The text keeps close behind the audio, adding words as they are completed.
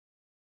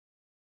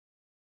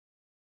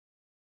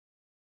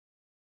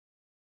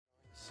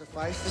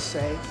Suffice to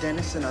say,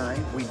 Dennis and I,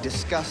 we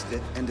discussed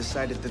it and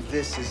decided that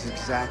this is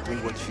exactly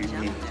what you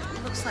need.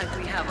 Looks like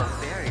we have a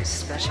very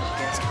special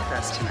guest with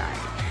us tonight.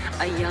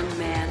 A young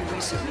man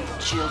recently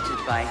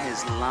jilted by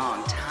his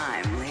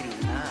long-time lady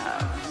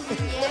love.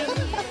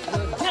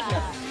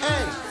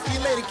 Hey, see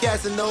you later,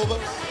 Casanova.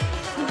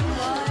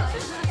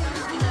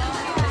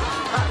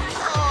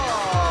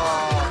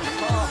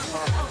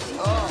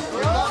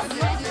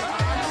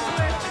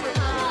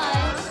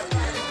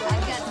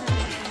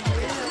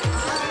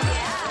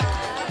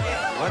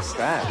 What's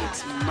that?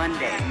 It's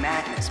Monday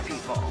Madness,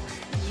 people.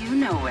 You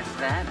know what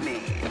that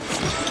means.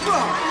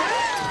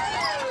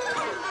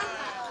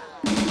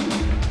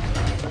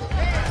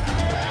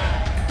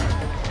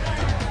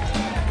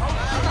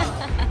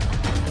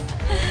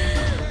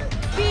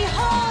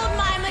 Behold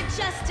my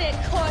majestic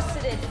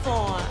corseted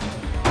form.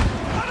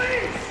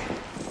 Police!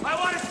 I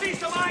want to see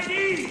some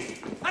IDs,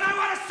 and I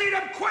want to see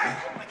them quick!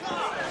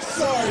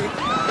 Sorry.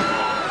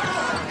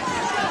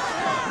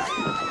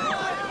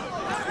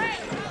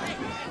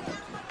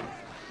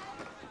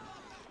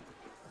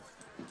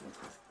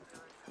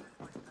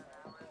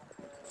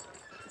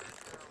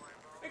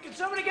 Can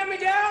somebody get me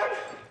down?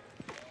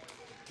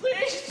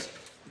 Please?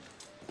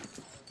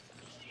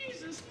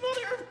 Jesus,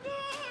 mother of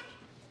God!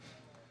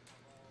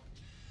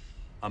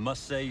 I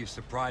must say you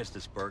surprised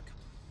us, Berke.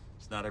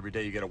 It's not every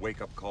day you get a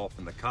wake-up call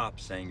from the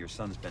cops saying your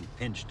son's been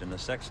pinched in a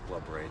sex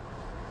club raid.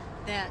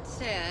 That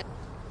said,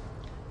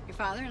 your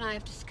father and I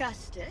have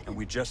discussed it. And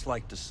we'd just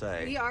like to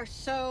say... We are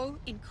so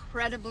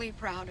incredibly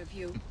proud of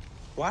you.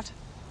 What?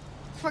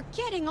 For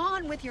getting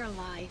on with your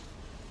life.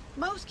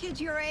 Most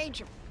kids your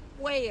age are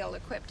way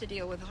ill-equipped to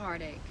deal with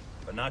heartache.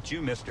 But not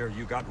you, mister.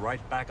 You got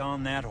right back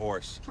on that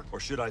horse. Or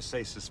should I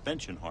say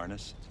suspension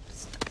harness.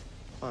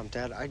 Mom,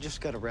 Dad, I just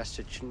got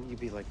arrested. Shouldn't you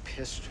be, like,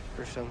 pissed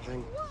or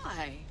something?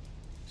 Why?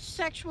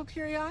 Sexual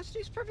curiosity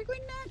is perfectly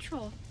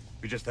natural.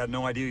 We just had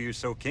no idea you're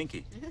so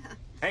kinky.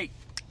 Hey,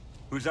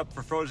 who's up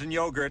for frozen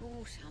yogurt?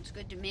 Ooh, sounds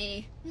good to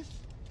me.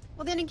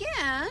 Well, then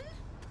again,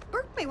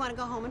 Berke may want to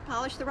go home and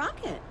polish the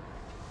rocket.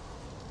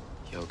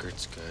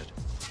 Yogurt's good.